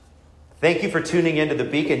Thank you for tuning into The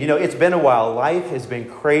Beacon. You know, it's been a while. Life has been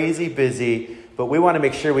crazy busy, but we want to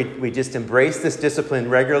make sure we just embrace this discipline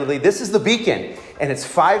regularly. This is The Beacon, and it's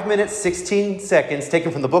 5 minutes, 16 seconds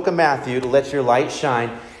taken from the book of Matthew to let your light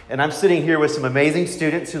shine. And I'm sitting here with some amazing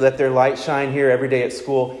students who let their light shine here every day at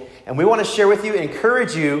school. And we want to share with you,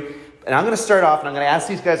 encourage you. And I'm going to start off, and I'm going to ask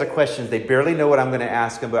these guys a question. They barely know what I'm going to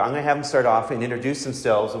ask them, but I'm going to have them start off and introduce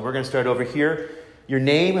themselves. And we're going to start over here. Your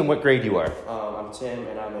name and what grade you are. I'm Tim,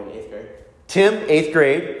 and I'm in 8th grade. Tim, 8th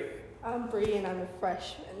grade. I'm Bree, and I'm a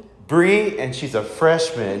freshman. Bree, and she's a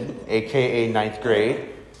freshman, a.k.a. 9th grade.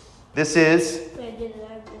 This is? Landon,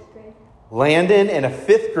 and I'm 5th grade. Landon, and a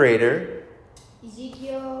 5th grader.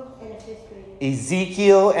 Ezekiel, and a 5th grader.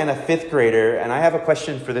 Ezekiel, and a 5th grader. And I have a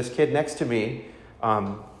question for this kid next to me.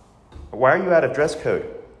 Why are you out of dress code?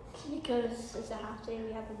 Because it's a half day and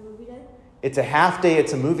we have a movie day. It's a half day,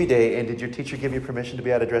 it's a movie day, and did your teacher give you permission to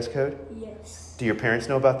be out of dress code? Yes. Do your parents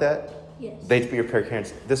know about that? Yes. They'd be your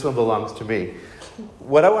parents. This one belongs to me.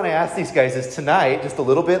 What I want to ask these guys is tonight, just a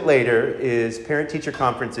little bit later, is parent-teacher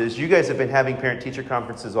conferences. You guys have been having parent-teacher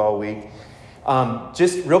conferences all week.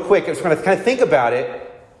 Just real quick, I just want to kind of think about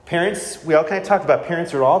it. Parents, we all kind of talked about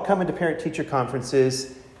parents are all coming to parent-teacher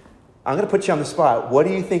conferences. I'm going to put you on the spot. What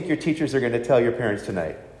do you think your teachers are going to tell your parents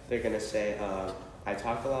tonight? They're going to say, I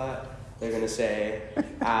talk a lot. They're going to say,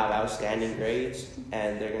 I have outstanding grades.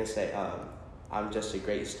 And they're going to say, I'm just a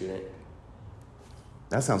great student.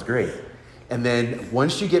 That sounds great. And then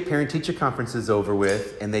once you get parent-teacher conferences over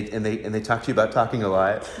with, and they talk to you about talking a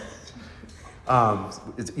lot,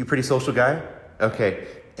 you a pretty social guy? Okay.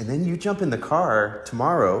 And then you jump in the car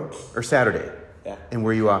tomorrow or Saturday. Yeah. And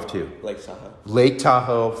where are you off to? Lake Tahoe. Lake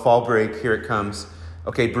Tahoe, fall break, here it comes.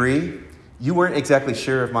 Okay, Bree, you weren't exactly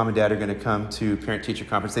sure if mom and dad are going to come to parent-teacher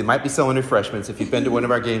conference. They might be selling refreshments. If you've been to one of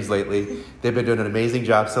our games lately, they've been doing an amazing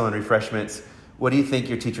job selling refreshments. What do you think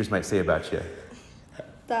your teachers might say about you?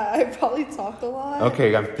 That I probably talk a lot.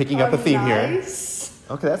 Okay, I'm picking up a theme nice.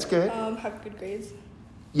 here. Okay, that's good. Have good grades.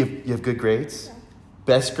 You have good grades? Yeah.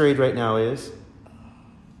 Best grade right now is?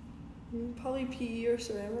 Probably PE or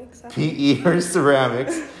ceramics. PE or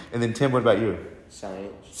ceramics. And then Tim, what about you?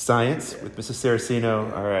 Science. Science with Mrs.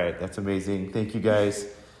 Saraceno. All right, that's amazing. Thank you, guys.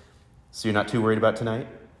 So you're not too worried about tonight?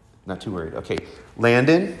 Not too worried. Okay.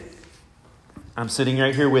 Landon, I'm sitting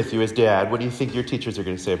right here with you as dad. What do you think your teachers are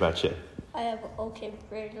going to say about you? I have an okay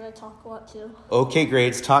grade and I talk a lot too. Okay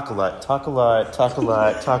grades, talk a lot, talk a lot, talk a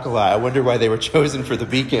lot, talk a lot. I wonder why they were chosen for the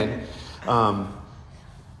Beacon.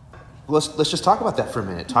 Let's just talk about that for a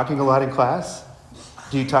minute. Talking a lot in class?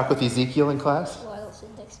 Do you talk with Ezekiel in class? Well, I don't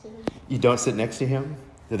sit next to him. You don't sit next to him?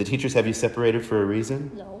 Do the teachers have you separated for a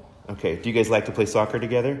reason? No. Okay. Do you guys like to play soccer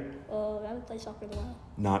together? I haven't played soccer in a while.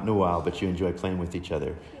 Not in a while, but you enjoy playing with each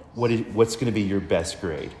other. What's going to be your best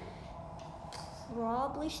grade?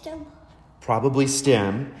 Probably STEM. Probably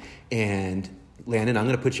STEM. And Landon, I'm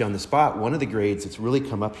going to put you on the spot. One of the grades that's really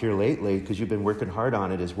come up here lately, because you've been working hard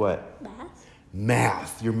on it, is what? Math.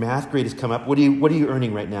 Math. Your math grade has come up. What are you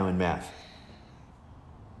earning right now in math?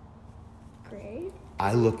 Grade.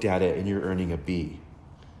 I looked at it and you're earning a B.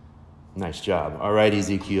 Nice job. All right,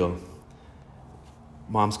 Ezekiel.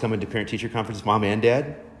 Mom's coming to parent-teacher conference, mom and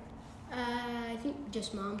dad? I think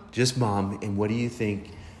just mom. Just mom. And what do you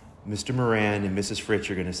think Mr. Moran and Mrs. Fritsch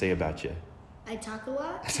are going to say about you? I talk a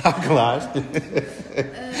lot. Talk a lot.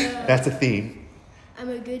 That's a theme. I'm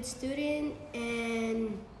a good student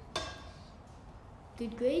and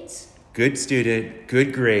good grades. Good student,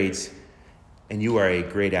 good grades, and you are a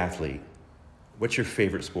great athlete. What's your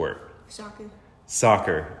favorite sport? Soccer.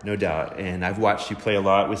 Soccer, no doubt. And I've watched you play a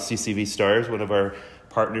lot with CCV Stars, one of our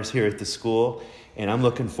partners here at the school. And I'm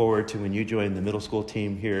looking forward to when you join the middle school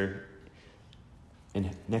team here in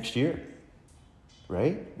next year,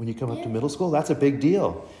 right? When you come up to middle school, that's a big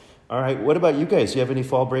deal. All right, what about you guys? Do you have any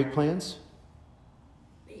fall break plans?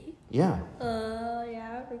 Me? Yeah.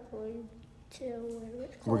 Yeah, we're going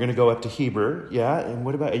to We're going to go up to Heber, yeah. And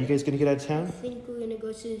what about, are you guys going to get out of I town? think we're going to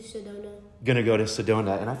go to Sedona. Going to go to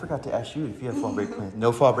Sedona. And I forgot to ask you if you have fall break plans.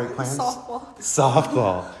 No fall break plans? Softball.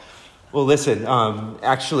 Softball. Well, listen,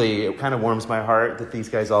 actually, it kind of warms my heart that these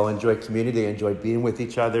guys all enjoy community. They enjoy being with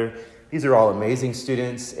each other. These are all amazing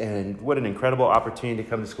students, and what an incredible opportunity to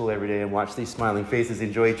come to school every day and watch these smiling faces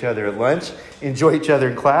enjoy each other at lunch, enjoy each other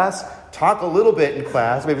in class, talk a little bit in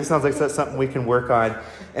class. Maybe it sounds like that's something we can work on.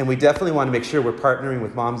 And we definitely want to make sure we're partnering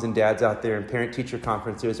with moms and dads out there, and parent-teacher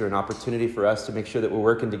conferences are an opportunity for us to make sure that we're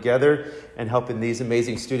working together and helping these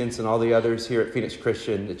amazing students and all the others here at Phoenix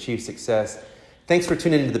Christian achieve success. Thanks for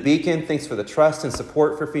tuning into The Beacon. Thanks for the trust and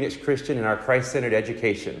support for Phoenix Christian and our Christ-centered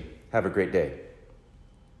education. Have a great day.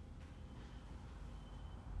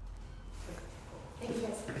 Thank you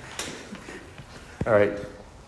guys. All right.